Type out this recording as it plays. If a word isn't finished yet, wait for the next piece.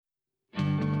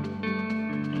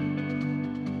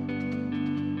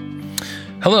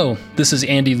Hello, this is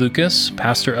Andy Lucas,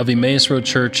 pastor of Emmaus Road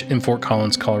Church in Fort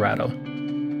Collins, Colorado.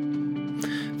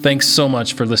 Thanks so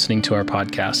much for listening to our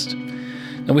podcast,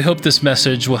 and we hope this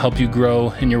message will help you grow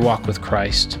in your walk with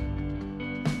Christ.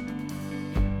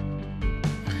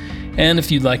 And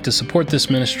if you'd like to support this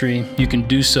ministry, you can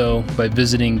do so by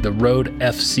visiting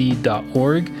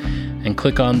theroadfc.org and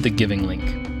click on the giving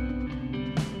link.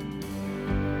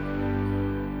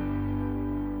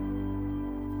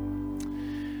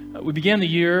 We began the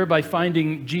year by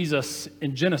finding Jesus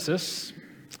in Genesis.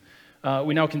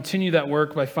 We now continue that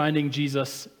work by finding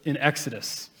Jesus in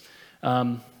Exodus.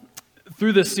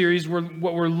 Through this series,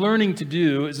 what we're learning to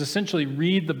do is essentially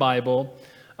read the Bible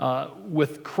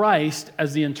with Christ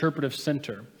as the interpretive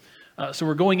center. So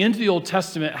we're going into the Old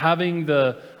Testament having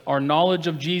our knowledge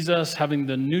of Jesus, having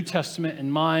the New Testament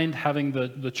in mind, having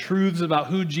the truths about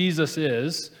who Jesus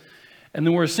is. And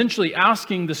then we're essentially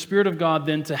asking the Spirit of God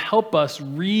then to help us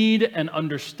read and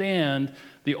understand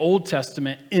the Old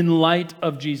Testament in light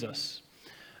of Jesus.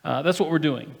 That's what we're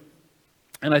doing.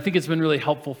 And I think it's been really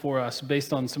helpful for us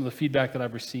based on some of the feedback that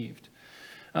I've received.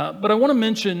 But I want to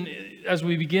mention, as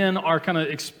we begin our kind of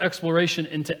exploration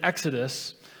into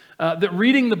Exodus, that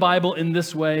reading the Bible in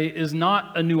this way is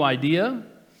not a new idea.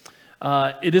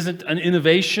 It isn't an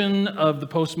innovation of the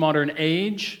postmodern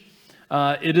age.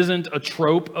 It isn't a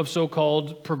trope of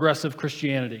so-called progressive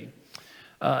Christianity.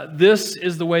 This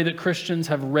is the way that Christians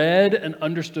have read and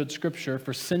understood Scripture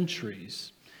for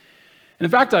centuries. And in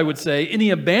fact, I would say any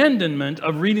abandonment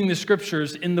of reading the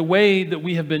Scriptures in the way that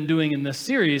we have been doing in this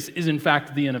series is in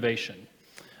fact the innovation.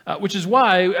 Which is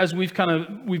why, as we've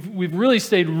really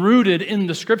stayed rooted in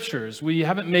the Scriptures. We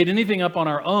haven't made anything up on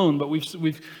our own, but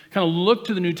we've kind of looked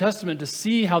to the New Testament to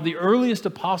see how the earliest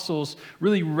apostles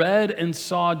really read and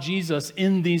saw Jesus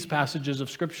in these passages of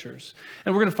Scriptures.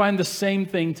 And we're going to find the same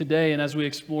thing today, and as we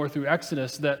explore through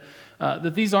Exodus, that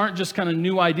these aren't just kind of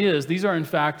new ideas. These are, in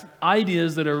fact,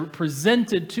 ideas that are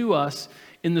presented to us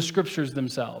in the Scriptures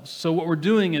themselves. So what we're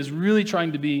doing is really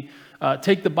trying to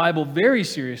take the Bible very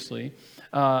seriously,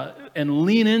 and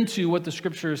lean into what the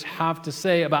Scriptures have to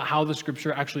say about how the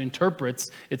Scripture actually interprets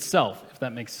itself, if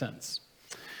that makes sense.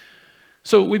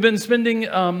 So we've been spending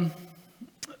so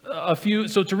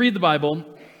to read the Bible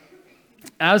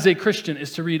as a Christian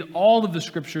is to read all of the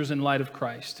Scriptures in light of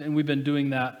Christ. And we've been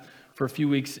doing that for a few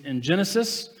weeks in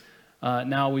Genesis.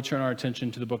 Now we turn our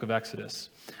attention to the book of Exodus.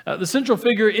 The central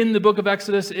figure in the book of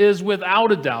Exodus is,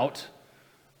 without a doubt,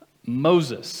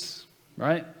 Moses,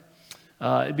 right?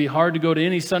 It'd be hard to go to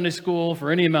any Sunday school for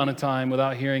any amount of time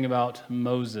without hearing about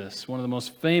Moses, one of the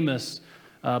most famous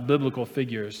biblical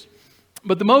figures.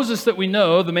 But the Moses that we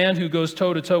know, the man who goes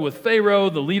toe-to-toe with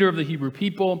Pharaoh, the leader of the Hebrew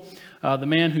people, the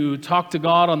man who talked to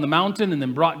God on the mountain and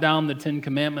then brought down the Ten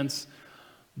Commandments,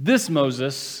 this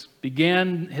Moses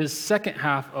began his second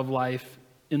half of life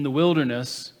in the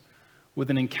wilderness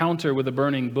with an encounter with a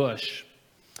burning bush,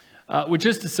 which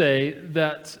is to say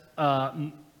that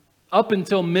up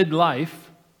until midlife,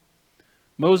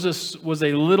 Moses was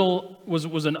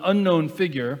an unknown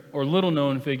figure or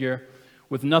little-known figure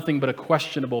with nothing but a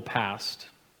questionable past.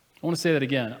 I want to say that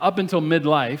again. Up until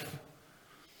midlife,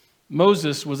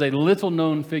 Moses was a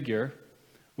little-known figure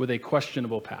with a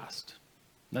questionable past.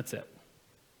 That's it.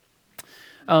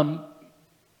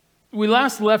 We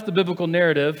last left the biblical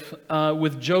narrative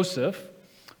with Joseph,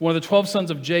 one of the 12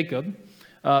 sons of Jacob,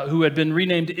 who had been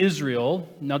renamed Israel.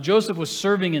 Now, Joseph was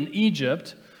serving in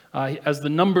Egypt as the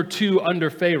number 2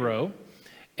 under Pharaoh.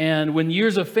 And when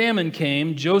years of famine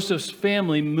came, Joseph's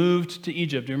family moved to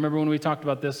Egypt. Do you remember when we talked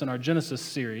about this in our Genesis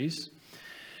series?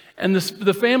 And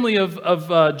the family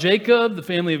of Jacob, the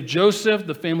family of Joseph,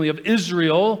 the family of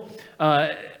Israel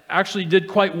actually did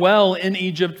quite well in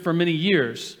Egypt for many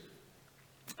years.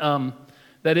 That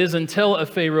is, until a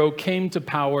Pharaoh came to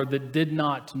power that did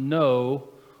not know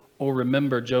or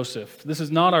remember Joseph. This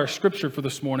is not our scripture for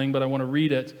this morning, but I want to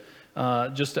read it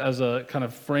just as a kind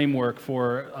of framework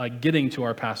for getting to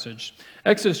our passage.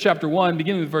 Exodus chapter 1,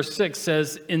 beginning with verse 6,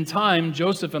 says, "In time,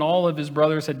 Joseph and all of his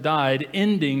brothers had died,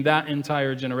 ending that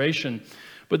entire generation.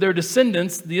 But their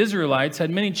descendants, the Israelites,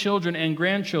 had many children and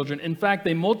grandchildren. In fact,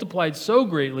 they multiplied so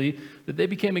greatly that they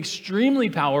became extremely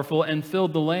powerful and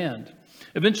filled the land.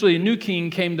 Eventually, a new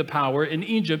king came to power in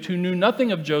Egypt who knew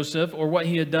nothing of Joseph or what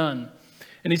he had done.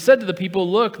 And he said to the people,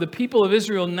 'Look, the people of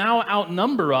Israel now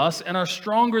outnumber us and are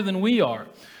stronger than we are.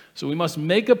 So we must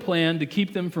make a plan to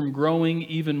keep them from growing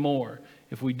even more.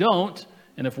 If we don't,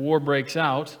 and if war breaks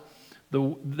out,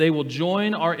 they will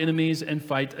join our enemies and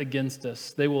fight against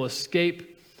us. They will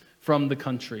escape from the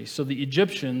country.' So the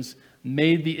Egyptians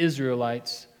made the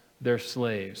Israelites their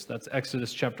slaves. That's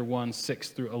Exodus chapter 1, 6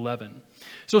 through 11.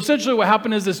 So essentially what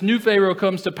happened is this new Pharaoh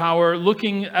comes to power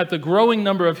looking at the growing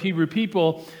number of Hebrew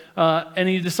people, and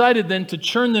he decided then to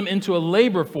turn them into a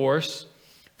labor force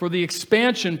for the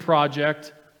expansion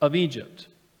project of Egypt.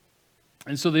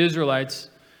 And so the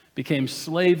Israelites became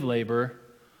slave labor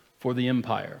for the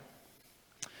empire.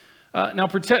 Now,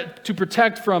 to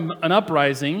protect from an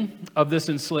uprising of this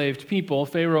enslaved people,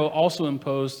 Pharaoh also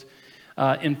imposed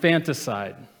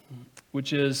infanticide,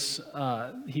 which is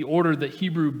he ordered that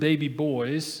Hebrew baby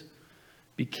boys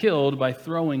be killed by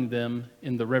throwing them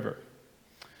in the river.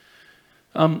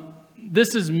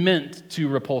 This is meant to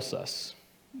repulse us.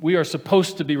 We are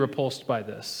supposed to be repulsed by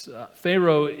this.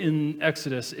 Pharaoh in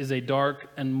Exodus is a dark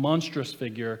and monstrous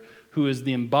figure who is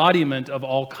the embodiment of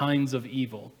all kinds of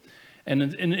evil. And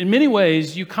in many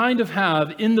ways, you kind of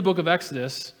have, in the book of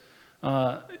Exodus,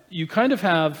 you kind of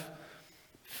have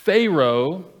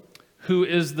Pharaoh, who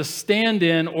is the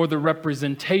stand-in or the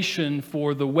representation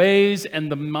for the ways and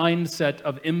the mindset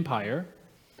of empire.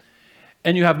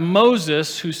 And you have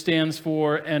Moses, who stands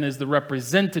for and is the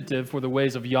representative for the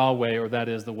ways of Yahweh, or that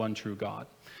is the one true God.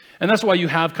 And that's why you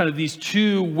have kind of these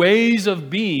two ways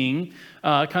of being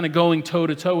kind of going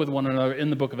toe-to-toe with one another in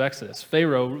the book of Exodus.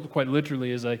 Pharaoh, quite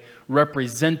literally, is a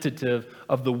representative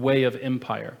of the way of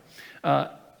empire.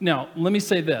 Now, let me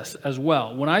say this as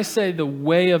well. When I say the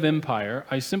way of empire,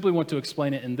 I simply want to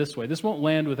explain it in this way. This won't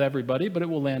land with everybody, but it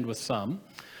will land with some.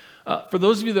 For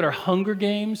those of you that are Hunger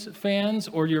Games fans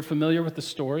or you're familiar with the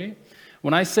story,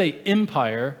 when I say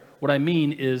empire, what I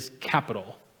mean is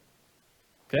capital.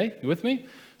 Okay, you with me?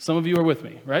 Some of you are with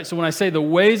me, right? So when I say the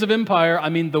ways of empire, I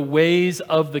mean the ways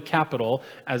of the capital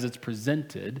as it's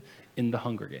presented in the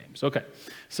Hunger Games. Okay,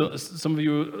 so some of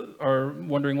you are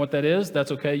wondering what that is.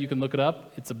 That's okay, you can look it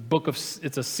up. It's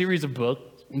a series of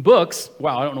books.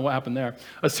 Wow, I don't know what happened there.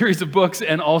 A series of books,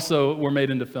 and also were made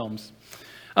into films.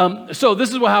 So this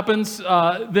is what happens.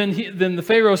 Then the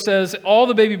Pharaoh says, all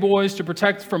the baby boys, to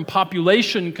protect from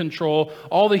population control,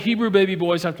 all the Hebrew baby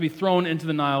boys have to be thrown into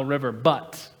the Nile River.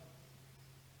 But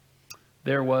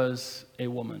there was a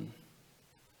woman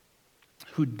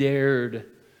who dared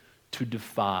to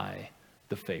defy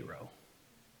the Pharaoh.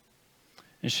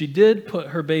 And she did put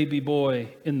her baby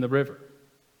boy in the river,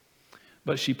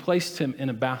 but she placed him in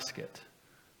a basket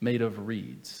made of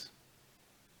reeds.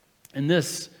 And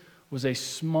this was a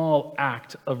small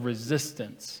act of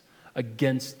resistance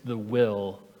against the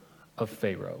will of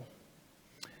Pharaoh.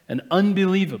 And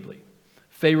unbelievably,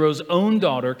 Pharaoh's own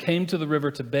daughter came to the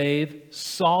river to bathe,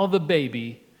 saw the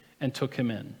baby, and took him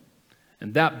in.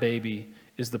 And that baby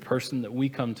is the person that we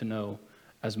come to know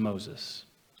as Moses.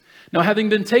 Now, having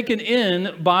been taken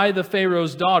in by the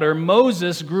Pharaoh's daughter,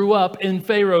 Moses grew up in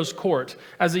Pharaoh's court.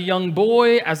 As a young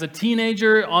boy, as a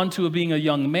teenager, onto being a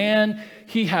young man,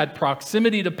 he had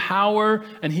proximity to power,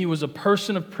 and he was a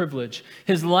person of privilege.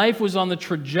 His life was on the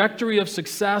trajectory of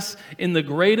success in the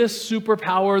greatest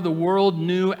superpower the world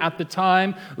knew at the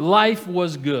time. Life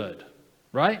was good,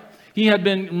 right? He had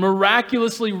been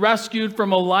miraculously rescued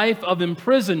from a life of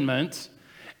imprisonment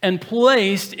and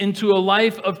placed into a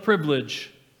life of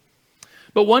privilege.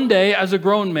 But one day, as a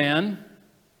grown man,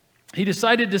 he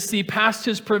decided to see past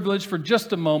his privilege for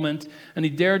just a moment, and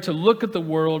he dared to look at the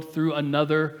world through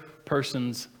another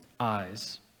person's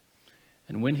eyes.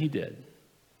 And when he did,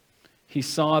 he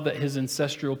saw that his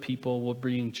ancestral people were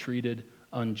being treated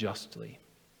unjustly,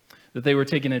 that they were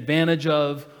taken advantage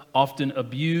of, often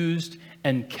abused,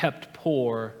 and kept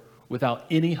poor without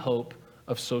any hope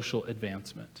of social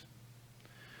advancement.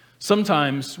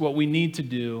 Sometimes what we need to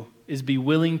do is be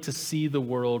willing to see the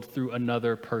world through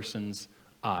another person's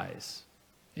eyes.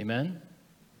 Amen?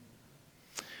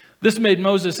 This made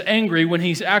Moses angry. When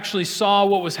he actually saw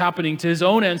what was happening to his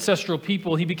own ancestral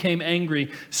people, he became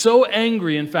angry. So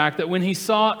angry, in fact, that when he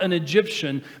saw an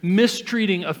Egyptian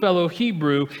mistreating a fellow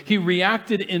Hebrew, he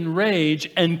reacted in rage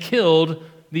and killed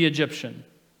the Egyptian.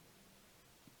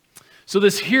 So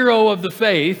this hero of the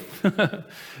faith,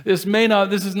 this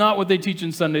is not what they teach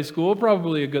in Sunday school,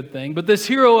 probably a good thing, but this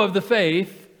hero of the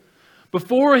faith,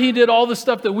 before he did all the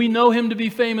stuff that we know him to be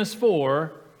famous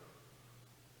for,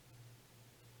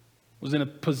 was in a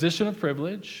position of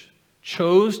privilege,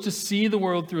 chose to see the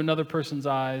world through another person's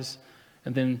eyes,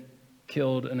 and then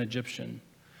killed an Egyptian.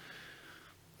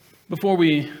 Before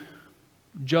we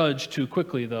judge too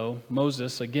quickly, though,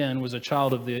 Moses, again, was a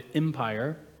child of the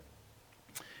empire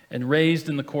and raised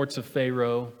in the courts of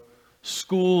Pharaoh,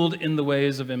 schooled in the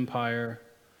ways of empire,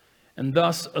 and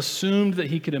thus assumed that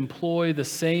he could employ the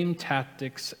same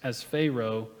tactics as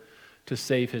Pharaoh to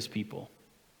save his people.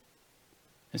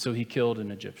 And so he killed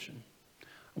an Egyptian.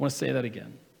 I want to say that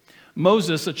again.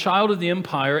 Moses, a child of the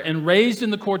empire and raised in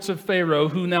the courts of Pharaoh,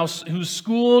 who's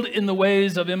schooled in the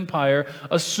ways of empire,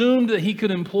 assumed that he could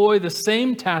employ the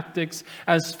same tactics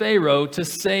as Pharaoh to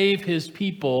save his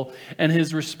people, and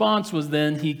his response was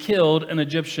then he killed an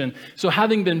Egyptian. So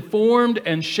having been formed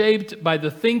and shaped by the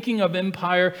thinking of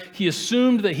empire, he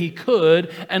assumed that he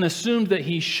could and assumed that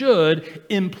he should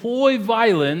employ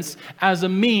violence as a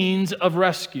means of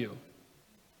rescue.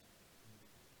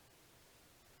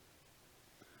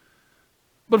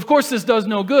 But of course this does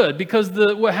no good, because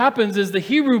what happens is the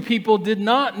Hebrew people did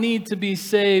not need to be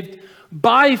saved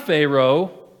by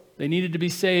Pharaoh. They needed to be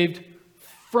saved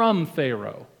from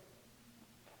Pharaoh.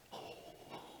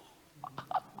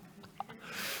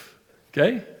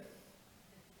 Okay? Did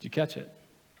you catch it?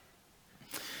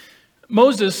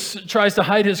 Moses tries to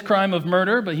hide his crime of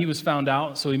murder, but he was found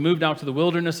out, so he moved out to the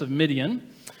wilderness of Midian,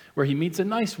 where he meets a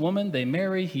nice woman. They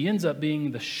marry. He ends up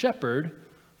being the shepherd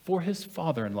for his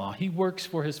father-in-law. He works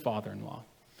for his father-in-law.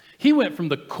 He went from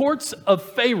the courts of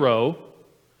Pharaoh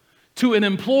to an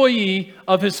employee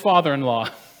of his father-in-law.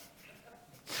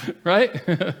 Right?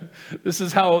 This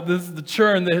is the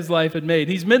churn that his life had made.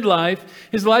 He's midlife.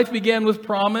 His life began with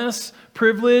promise,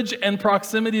 privilege, and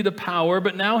proximity to power,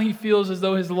 but now he feels as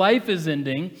though his life is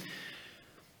ending.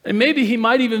 And maybe he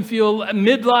might even feel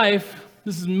midlife.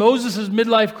 This is Moses'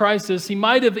 midlife crisis. He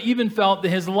might have even felt that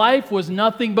his life was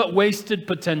nothing but wasted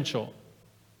potential.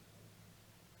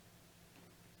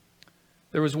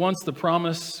 There was once the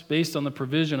promise based on the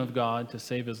provision of God to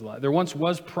save his life. There once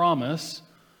was promise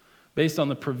based on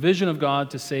the provision of God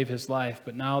to save his life,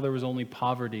 but now there was only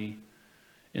poverty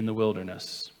in the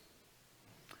wilderness.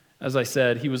 As I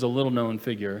said, he was a little-known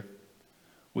figure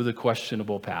with a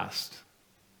questionable past.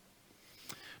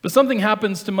 But something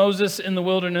happens to Moses in the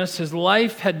wilderness. His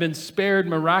life had been spared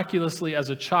miraculously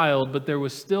as a child, but there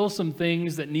was still some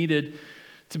things that needed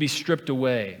to be stripped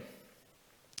away.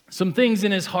 Some things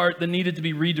in his heart that needed to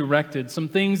be redirected. Some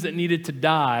things that needed to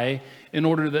die in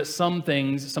order that some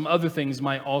other things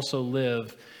might also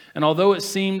live. And although it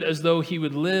seemed as though he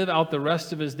would live out the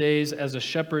rest of his days as a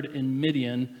shepherd in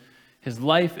Midian, his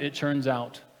life, it turns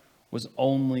out, was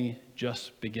only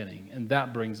just beginning. And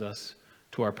that brings us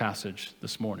to our passage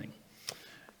this morning.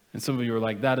 And some of you are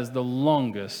like, that is the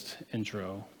longest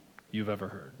intro you've ever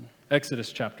heard.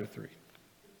 Exodus chapter 3.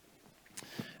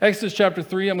 Exodus chapter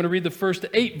 3, I'm going to read the first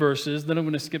 8 verses, then I'm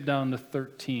going to skip down to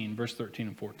 13, verse 13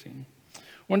 and 14.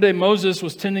 One day Moses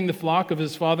was tending the flock of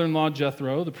his father-in-law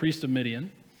Jethro, the priest of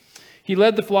Midian. He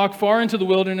led the flock far into the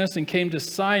wilderness and came to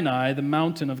Sinai, the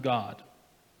mountain of God.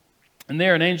 And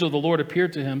there an angel of the Lord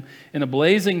appeared to him in a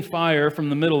blazing fire from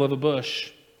the middle of a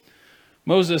bush.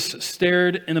 Moses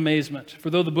stared in amazement, for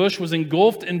though the bush was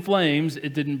engulfed in flames,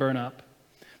 it didn't burn up.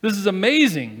 This is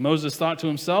amazing, Moses thought to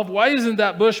himself. Why isn't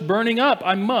that bush burning up?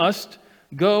 I must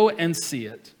go and see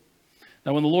it.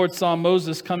 Now when the Lord saw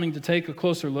Moses coming to take a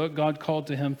closer look, God called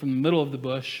to him from the middle of the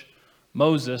bush,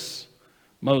 Moses,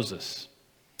 Moses.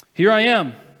 Here I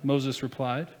am, Moses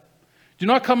replied. Do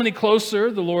not come any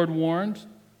closer, the Lord warned.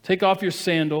 Take off your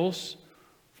sandals,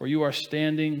 for you are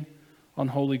standing on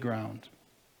holy ground.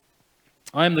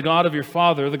 I am the God of your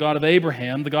father, the God of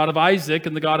Abraham, the God of Isaac,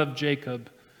 and the God of Jacob.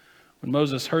 When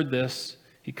Moses heard this,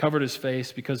 he covered his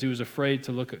face because he was afraid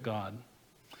to look at God.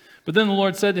 But then the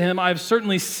Lord said to him, I have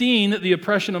certainly seen the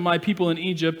oppression of my people in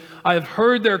Egypt. I have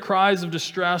heard their cries of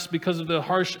distress because of the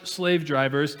harsh slave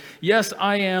drivers. Yes,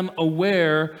 I am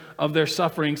aware of their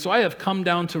suffering. So I have come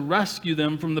down to rescue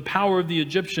them from the power of the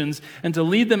Egyptians and to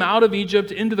lead them out of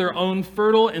Egypt into their own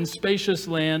fertile and spacious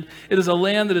land. It is a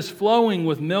land that is flowing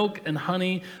with milk and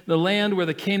honey, the land where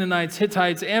the Canaanites,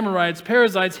 Hittites, Amorites,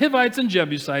 Perizzites, Hivites, and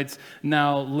Jebusites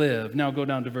now live. Now go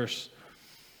down to verse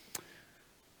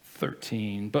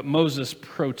 13. But Moses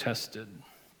protested.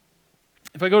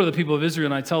 If I go to the people of Israel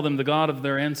and I tell them the God of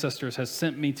their ancestors has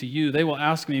sent me to you, they will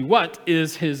ask me, what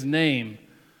is his name?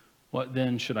 What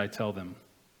then should I tell them?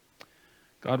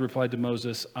 God replied to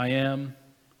Moses, I am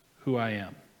who I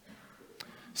am.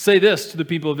 Say this to the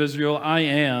people of Israel, I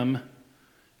am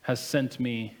has sent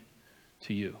me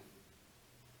to you.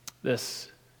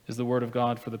 This is the word of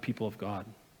God for the people of God.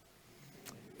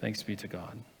 Thanks be to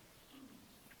God.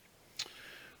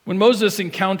 When Moses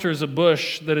encounters a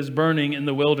bush that is burning in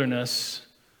the wilderness,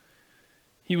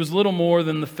 he was little more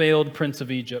than the failed prince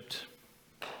of Egypt.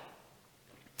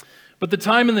 But the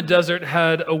time in the desert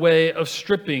had a way of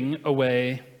stripping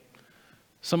away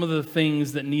some of the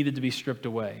things that needed to be stripped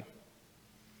away.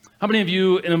 How many of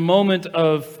you, in a moment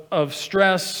of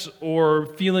stress or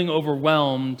feeling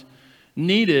overwhelmed,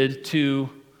 needed to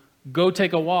go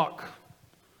take a walk,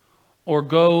 or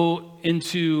go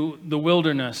into the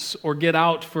wilderness, or get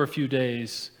out for a few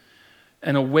days?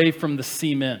 and away from the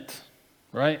cement,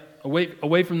 right?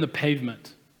 Away from the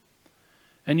pavement.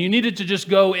 And you needed to just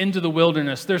go into the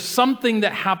wilderness. There's something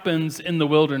that happens in the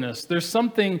wilderness. There's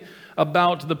something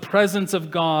about the presence of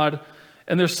God,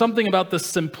 and there's something about the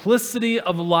simplicity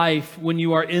of life when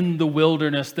you are in the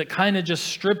wilderness that kind of just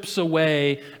strips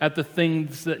away at the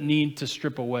things that need to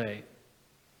strip away.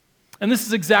 And this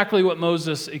is exactly what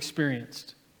Moses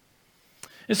experienced.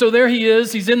 And so there he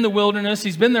is. He's in the wilderness.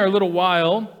 He's been there a little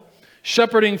while,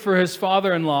 shepherding for his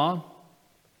father-in-law.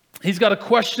 He's got a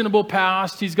questionable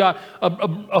past. He's got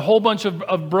a whole bunch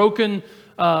of broken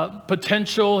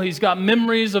potential. He's got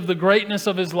memories of the greatness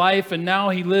of his life, and now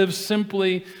he lives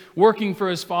simply working for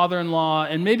his father-in-law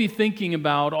and maybe thinking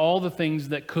about all the things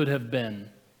that could have been.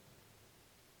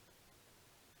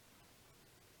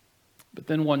 But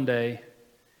then one day,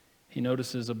 he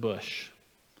notices a bush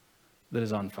that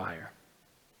is on fire.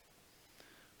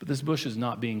 But this bush is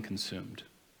not being consumed.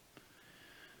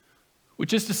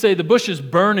 Which is to say, the bush is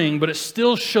burning, but it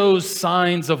still shows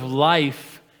signs of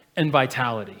life and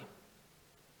vitality.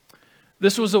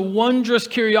 This was a wondrous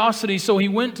curiosity, so he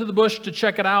went to the bush to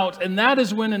check it out, and that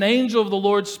is when an angel of the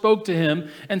Lord spoke to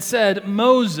him and said,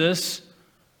 "Moses,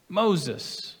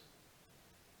 Moses."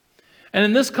 And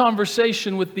in this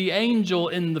conversation with the angel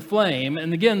in the flame,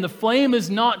 and again, the flame is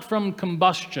not from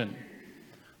combustion.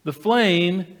 The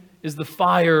flame is the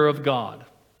fire of God.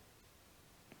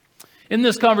 In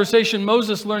this conversation,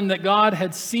 Moses learned that God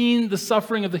had seen the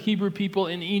suffering of the Hebrew people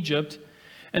in Egypt,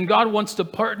 and God wants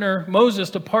Moses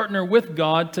to partner with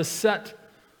God to set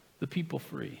the people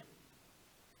free.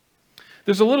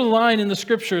 There's a little line in the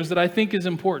scriptures that I think is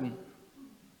important.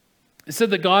 It said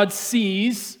that God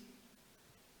sees,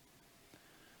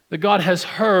 that God has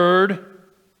heard,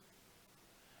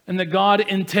 and that God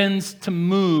intends to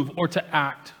move or to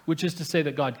act, which is to say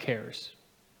that God cares.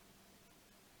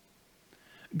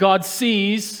 God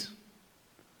sees,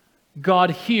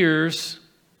 God hears,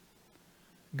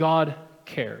 God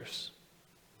cares.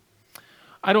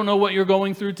 I don't know what you're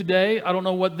going through today. I don't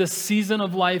know what this season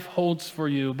of life holds for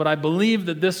you, but I believe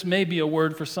that this may be a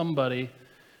word for somebody.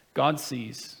 God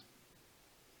sees,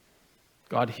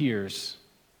 God hears.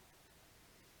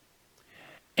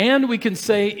 And we can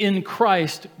say in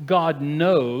Christ, God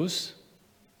knows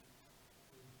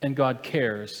and God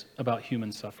cares about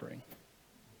human suffering.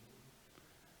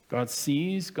 God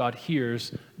sees, God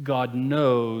hears, God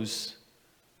knows,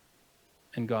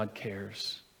 and God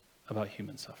cares about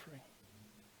human suffering.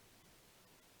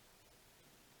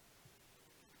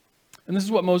 And this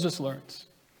is what Moses learns.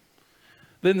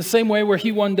 That in the same way where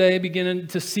he one day began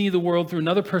to see the world through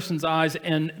another person's eyes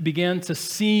and began to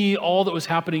see all that was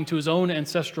happening to his own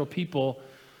ancestral people,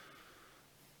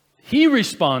 he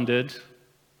responded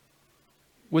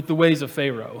with the ways of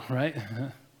Pharaoh, right?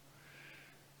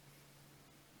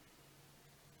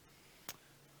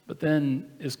 But then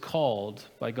is called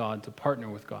by God to partner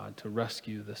with God to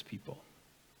rescue this people.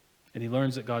 And he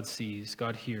learns that God sees,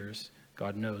 God hears,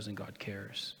 God knows, and God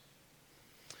cares.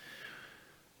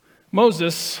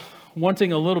 Moses,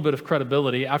 wanting a little bit of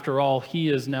credibility, after all, he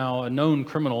is now a known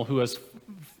criminal who has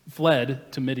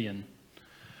fled to Midian.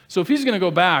 So if he's going to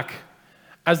go back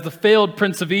as the failed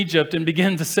prince of Egypt and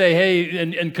begin to say, hey,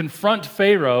 and confront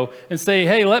Pharaoh and say,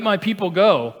 hey, let my people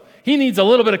go, he needs a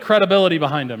little bit of credibility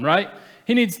behind him, right?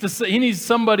 He needs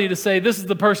somebody to say, this is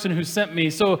the person who sent me.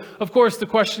 So, of course, the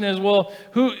question is, well,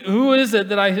 who is it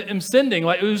that I am sending?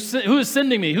 Like, who is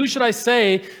sending me? Who should I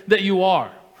say that you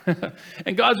are?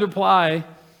 And God's reply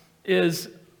is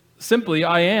simply,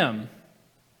 I am.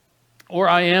 Or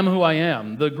I am who I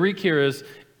am. The Greek here is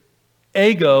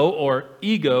ego or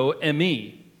ego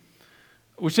eimi,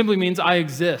 which simply means I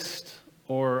exist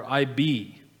or I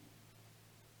be.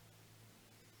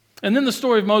 And then the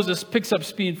story of Moses picks up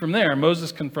speed from there.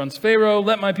 Moses confronts Pharaoh,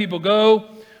 let my people go,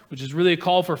 which is really a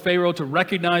call for Pharaoh to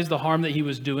recognize the harm that he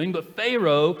was doing. But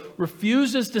Pharaoh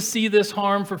refuses to see this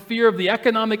harm for fear of the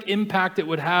economic impact it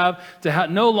would have to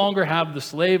no longer have the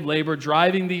slave labor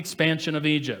driving the expansion of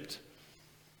Egypt.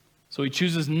 So he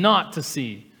chooses not to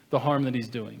see the harm that he's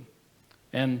doing.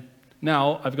 And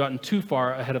now I've gotten too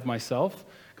far ahead of myself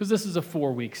because this is a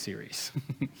 4-week series.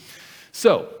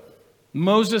 So,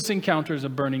 Moses encounters a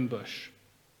burning bush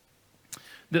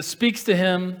that speaks to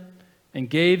him and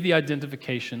gave the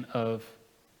identification of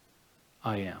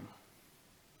I am.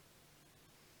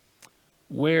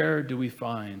 Where do we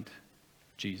find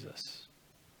Jesus?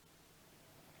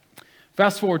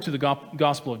 Fast forward to the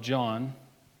Gospel of John.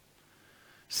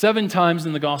 7 times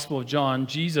in the Gospel of John,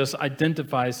 Jesus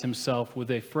identifies himself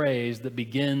with a phrase that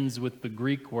begins with the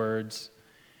Greek words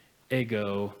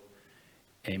ego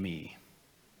eimi,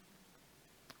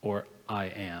 or I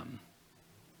am.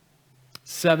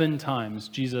 7 times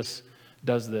Jesus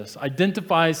does this.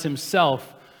 Identifies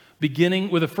himself beginning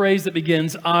with a phrase that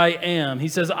begins, I am. He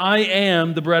says, I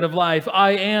am the bread of life.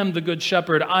 I am the good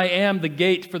shepherd. I am the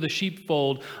gate for the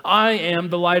sheepfold. I am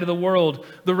the light of the world,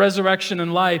 the resurrection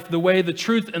and life, the way, the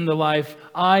truth, and the life.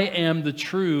 I am the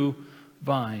true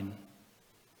vine.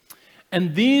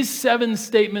 And these 7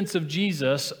 statements of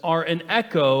Jesus are an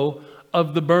echo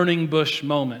of the burning bush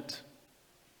moment.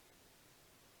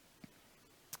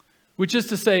 Which is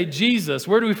to say, Jesus,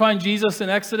 where do we find Jesus in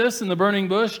Exodus, in the burning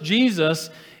bush?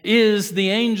 Jesus is the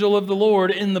angel of the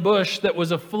Lord in the bush that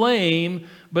was aflame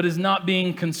but is not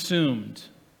being consumed.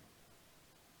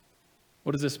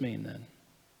 What does this mean then?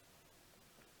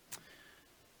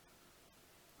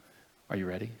 Are you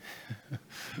ready?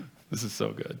 This is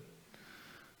so good.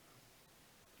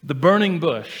 The burning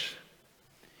bush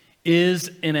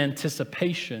is an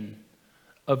anticipation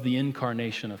of the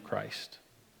incarnation of Christ.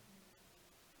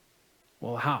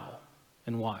 Well, how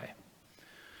and why?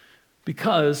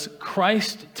 Because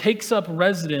Christ takes up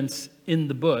residence in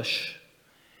the bush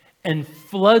and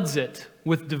floods it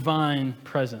with divine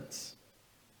presence.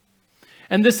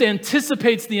 And this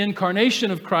anticipates the incarnation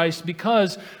of Christ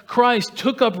because Christ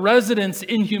took up residence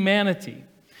in humanity.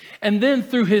 And then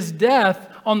through his death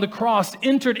on the cross,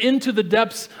 entered into the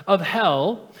depths of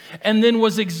hell, and then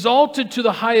was exalted to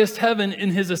the highest heaven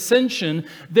in his ascension,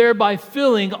 thereby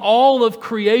filling all of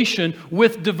creation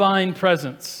with divine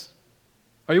presence.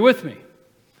 Are you with me?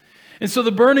 And so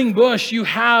the burning bush, you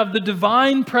have the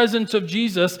divine presence of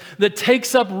Jesus that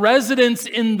takes up residence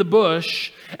in the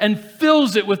bush and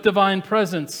fills it with divine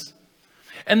presence.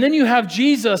 And then you have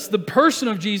Jesus, the person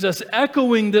of Jesus,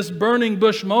 echoing this burning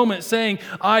bush moment, saying,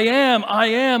 I am, I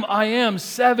am, I am,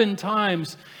 7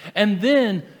 times. And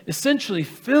then essentially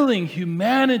filling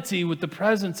humanity with the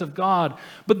presence of God.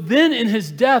 But then in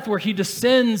his death, where he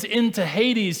descends into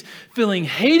Hades, filling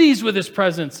Hades with his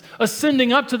presence,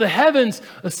 ascending up to the heavens,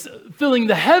 filling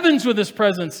the heavens with his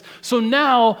presence. So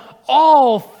now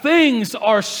all things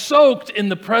are soaked in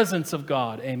the presence of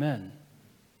God. Amen.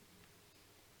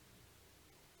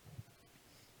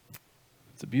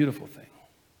 It's a beautiful thing.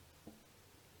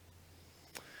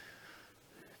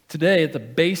 Today, at the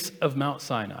base of Mount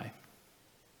Sinai,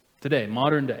 today,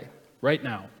 modern day, right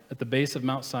now, at the base of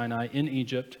Mount Sinai in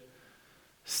Egypt,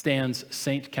 stands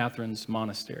St. Catherine's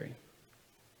Monastery.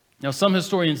 Now, some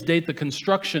historians date the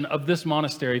construction of this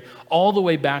monastery all the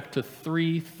way back to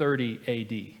 330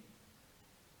 AD,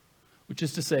 which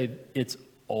is to say, it's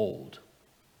old.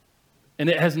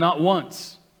 And it has not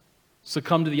once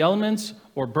succumbed to the elements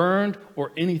or burned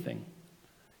or anything.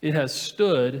 It has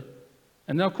stood,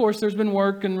 and now, of course, there's been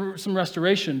work and some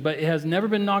restoration, but it has never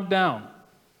been knocked down.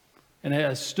 And it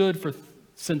has stood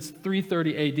since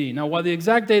 330 AD. Now, while the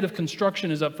exact date of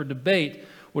construction is up for debate,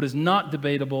 what is not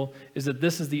debatable is that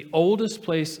this is the oldest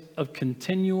place of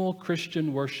continual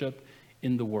Christian worship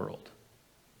in the world.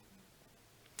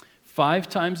 5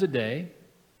 times a day,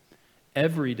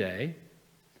 every day,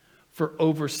 for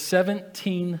over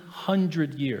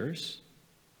 1,700 years,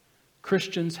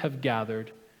 Christians have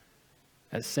gathered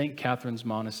at St. Catherine's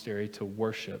Monastery to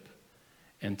worship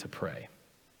and to pray.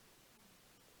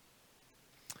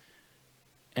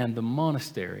 And the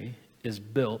monastery is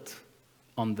built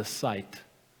on the site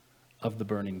of the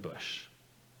burning bush.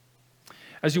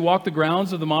 As you walk the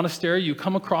grounds of the monastery, you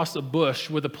come across a bush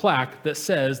with a plaque that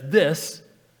says, "This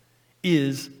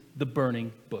is the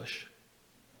burning bush."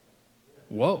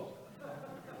 Whoa.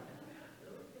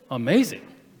 Amazing.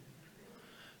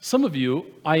 Some of you,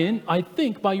 I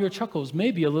think by your chuckles,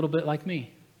 may be a little bit like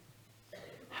me.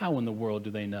 How in the world do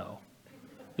they know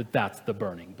that that's the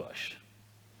burning bush?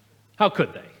 How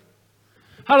could they?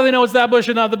 How do they know it's that bush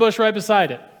and not the bush right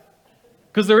beside it?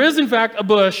 Because there is, in fact, a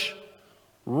bush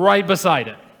right beside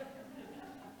it.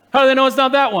 How do they know it's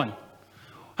not that one?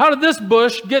 How did this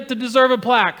bush get to deserve a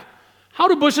plaque? How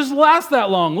do bushes last that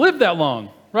long, live that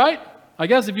long, right? I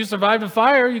guess if you survived a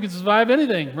fire, you could survive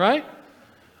anything, right?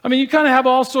 I mean, you kind of have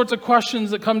all sorts of questions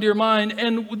that come to your mind,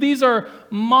 and these are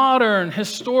modern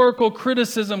historical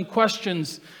criticism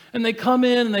questions, and they come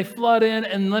in and they flood in,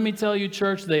 and let me tell you,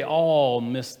 church, they all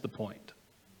miss the point.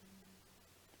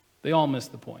 They all miss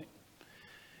the point.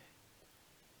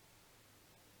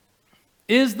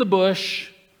 Is the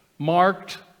bush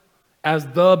marked as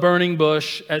the burning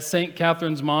bush at St.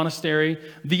 Catherine's Monastery,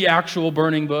 the actual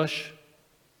burning bush?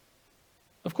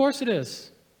 Of course it is.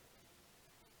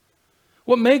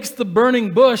 What makes the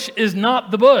burning bush is not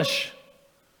the bush,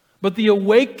 but the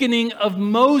awakening of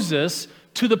Moses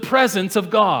to the presence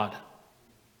of God.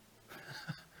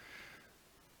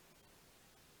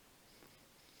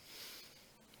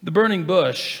 The burning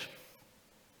bush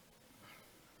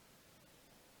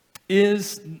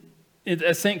is,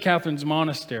 at St. Catherine's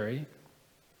Monastery,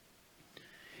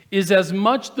 is as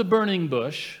much the burning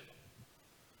bush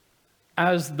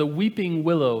as the weeping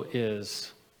willow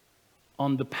is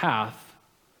on the path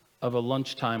of a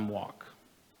lunchtime walk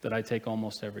that I take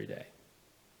almost every day.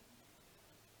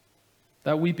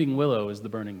 That weeping willow is the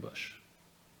burning bush.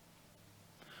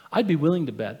 I'd be willing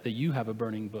to bet that you have a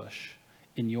burning bush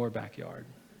in your backyard.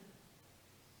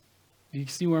 You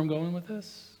see where I'm going with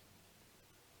this?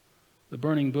 The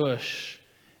burning bush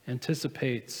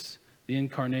anticipates the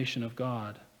incarnation of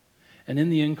God. And in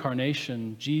the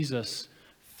incarnation, Jesus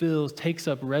takes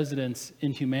up residence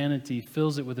in humanity,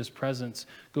 fills it with his presence,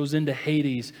 goes into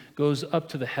Hades, goes up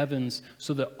to the heavens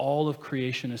so that all of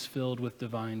creation is filled with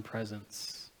divine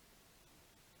presence.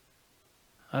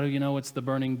 How do you know it's the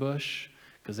burning bush?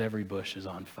 Because every bush is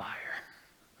on fire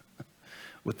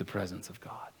with the presence of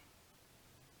God,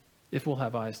 if we'll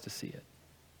have eyes to see it.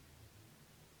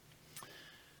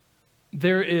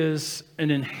 There is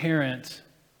an inherent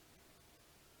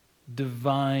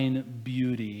divine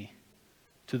beauty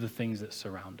to the things that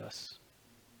surround us.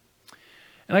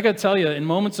 And I got to tell you, in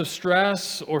moments of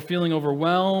stress or feeling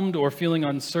overwhelmed or feeling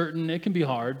uncertain, it can be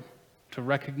hard to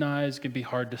recognize, it can be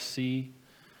hard to see.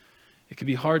 It can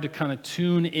be hard to kind of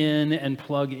tune in and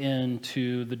plug in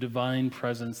to the divine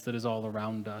presence that is all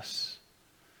around us.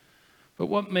 But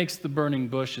what makes the burning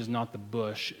bush is not the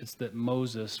bush, it's that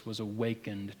Moses was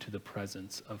awakened to the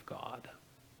presence of God.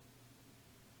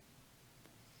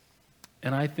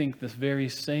 And I think this very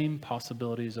same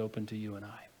possibility is open to you and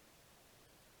I.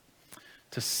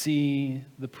 To see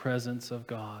the presence of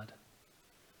God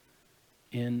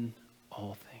in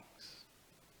all things.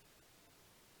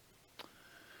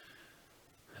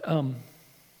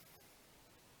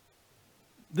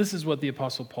 This is what the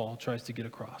Apostle Paul tries to get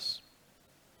across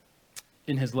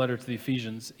in his letter to the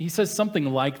Ephesians. He says something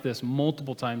like this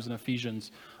multiple times in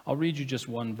Ephesians. I'll read you just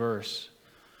one verse.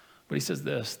 But he says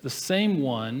this: the same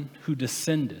one who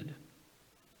descended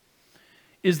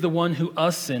is the one who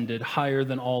ascended higher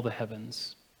than all the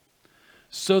heavens,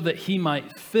 so that he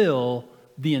might fill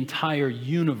the entire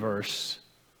universe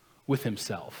with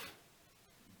himself.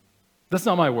 That's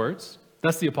not my words.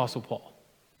 That's the Apostle Paul.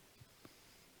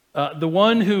 The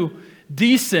one who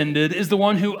descended is the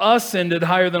one who ascended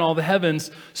higher than all the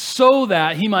heavens, so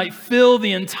that he might fill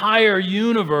the entire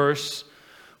universe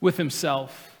with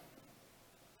himself.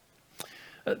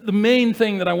 The main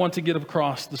thing that I want to get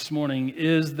across this morning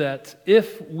is that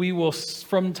if we will,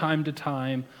 from time to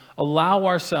time, allow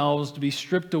ourselves to be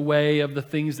stripped away of the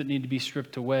things that need to be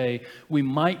stripped away, we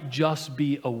might just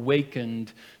be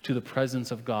awakened to the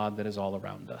presence of God that is all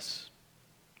around us.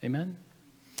 Amen?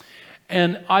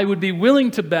 And I would be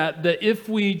willing to bet that if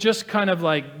we just kind of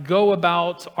like go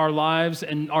about our lives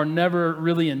and are never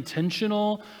really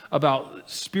intentional about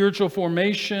spiritual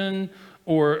formation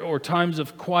or times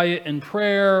of quiet and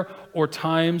prayer or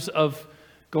times of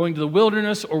going to the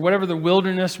wilderness or whatever the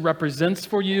wilderness represents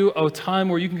for you, a time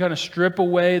where you can kind of strip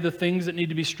away the things that need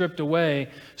to be stripped away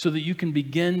so that you can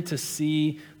begin to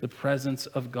see the presence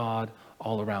of God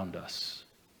all around us.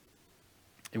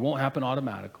 It won't happen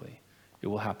automatically. It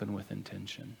will happen with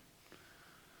intention.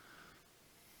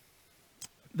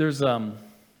 There's a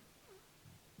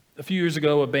few years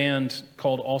ago, a band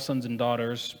called All Sons and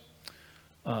Daughters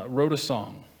wrote a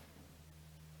song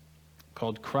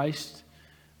called Christ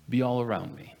Be All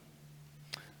Around Me.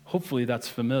 Hopefully that's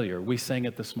familiar. We sang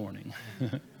it this morning.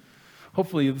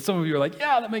 Hopefully some of you are like,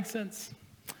 yeah, that makes sense.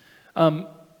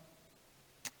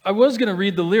 I was going to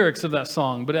read the lyrics of that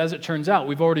song, but as it turns out,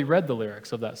 we've already read the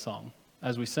lyrics of that song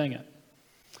as we sang it.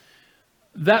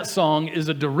 That song is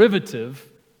a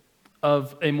derivative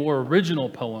of a more original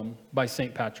poem by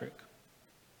St. Patrick.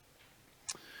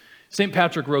 St.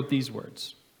 Patrick wrote these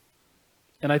words,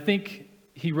 and I think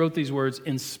he wrote these words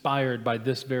inspired by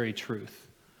this very truth.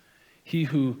 He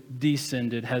who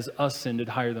descended has ascended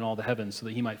higher than all the heavens so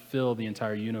that he might fill the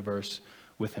entire universe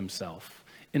with himself.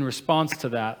 In response to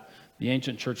that, the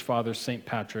ancient church father, St.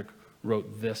 Patrick,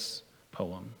 wrote this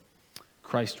poem: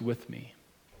 Christ with me,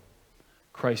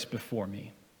 Christ before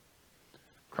me,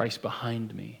 Christ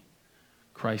behind me,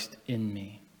 Christ in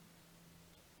me,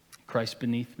 Christ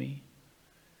beneath me,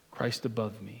 Christ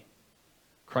above me,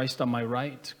 Christ on my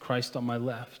right, Christ on my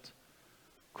left,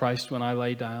 Christ when I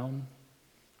lay down,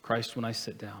 Christ when I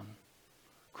sit down,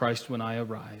 Christ when I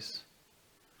arise,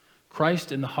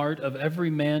 Christ in the heart of every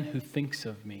man who thinks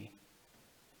of me,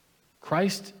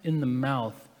 Christ in the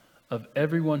mouth of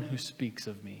everyone who speaks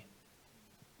of me,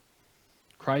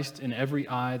 Christ in every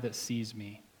eye that sees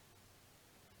me,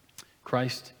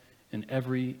 Christ in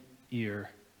every ear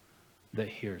that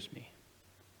hears me.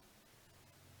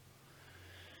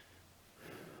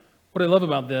 What I love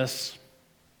about this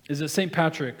is that St.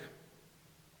 Patrick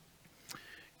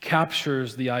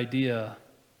captures the idea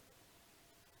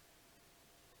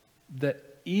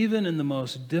that even in the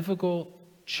most difficult,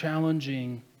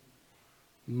 challenging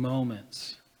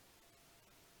moments,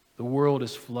 the world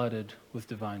is flooded with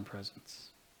divine presence.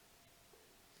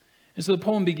 And so the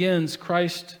poem begins,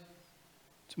 Christ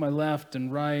to my left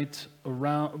and right,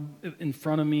 around, in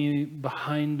front of me,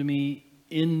 behind me,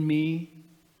 in me,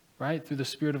 right? Through the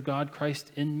Spirit of God,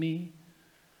 Christ in me.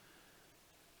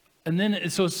 And then,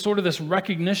 so it's sort of this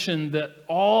recognition that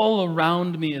all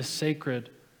around me is sacred.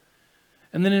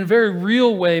 And then in a very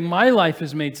real way, my life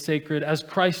is made sacred as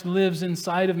Christ lives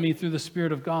inside of me through the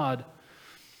Spirit of God.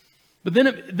 But then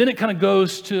it kind of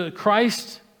goes to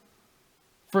Christ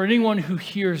for anyone who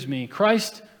hears me,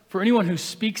 Christ for anyone who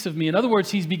speaks of me. In other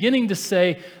words, he's beginning to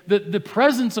say that the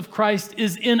presence of Christ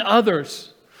is in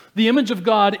others. The image of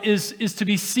God is to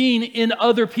be seen in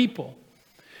other people.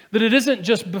 That it isn't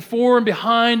just before and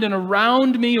behind and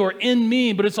around me or in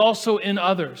me, but it's also in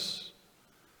others.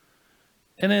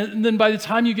 And then by the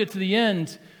time you get to the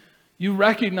end, you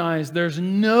recognize there's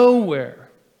nowhere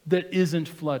that isn't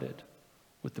flooded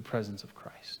with the presence of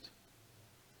Christ.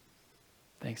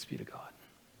 Thanks be to God.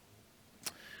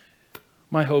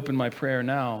 My hope and my prayer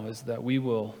now is that we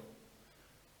will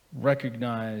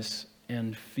recognize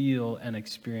and feel and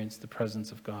experience the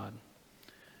presence of God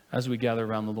as we gather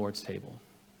around the Lord's table.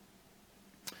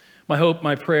 My hope,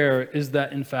 my prayer is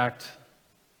that, in fact,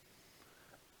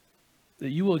 that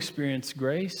you will experience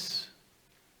grace,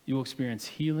 you will experience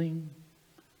healing,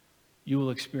 you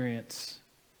will experience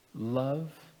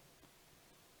love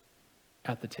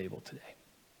at the table today.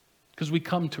 Because we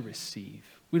come to receive,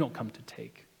 we don't come to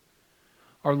take.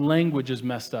 Our language is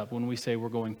messed up when we say we're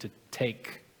going to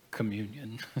take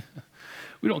communion.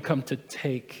 We don't come to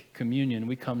take communion,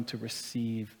 we come to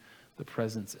receive the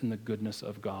presence and the goodness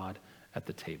of God at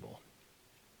the table.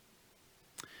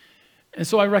 And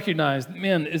so I recognize,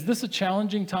 man, is this a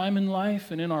challenging time in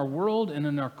life and in our world and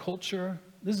in our culture?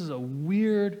 This is a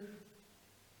weird,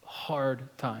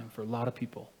 hard time for a lot of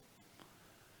people.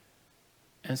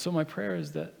 And so my prayer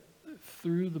is that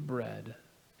through the bread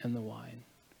and the wine,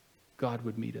 God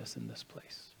would meet us in this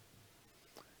place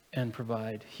and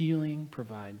provide healing,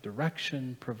 provide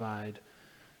direction, provide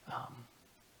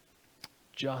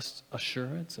just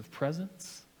assurance of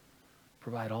presence,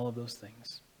 provide all of those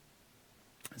things.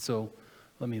 So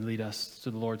let me lead us to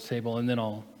the Lord's table, and then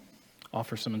I'll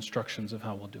offer some instructions of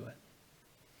how we'll do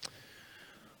it.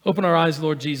 Open our eyes,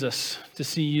 Lord Jesus, to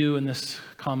see you in this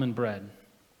common bread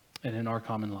and in our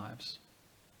common lives,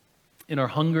 in our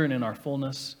hunger and in our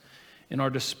fullness, in our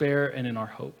despair and in our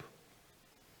hope,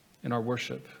 in our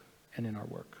worship and in our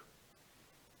work.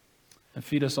 And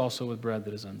feed us also with bread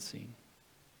that is unseen.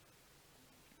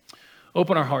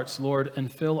 Open our hearts, Lord,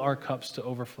 and fill our cups to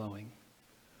overflowing.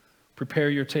 Prepare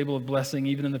your table of blessing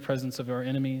even in the presence of our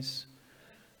enemies.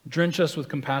 Drench us with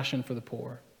compassion for the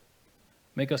poor.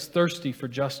 Make us thirsty for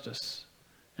justice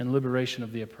and liberation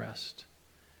of the oppressed.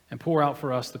 And pour out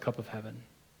for us the cup of heaven.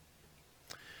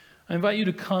 I invite you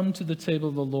to come to the table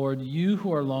of the Lord, you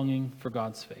who are longing for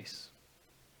God's face.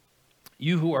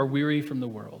 You who are weary from the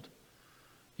world.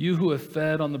 You who have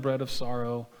fed on the bread of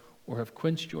sorrow or have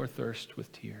quenched your thirst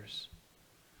with tears.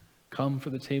 Come, for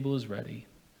the table is ready.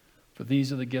 For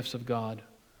these are the gifts of God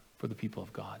for the people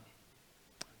of God.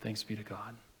 Thanks be to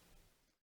God.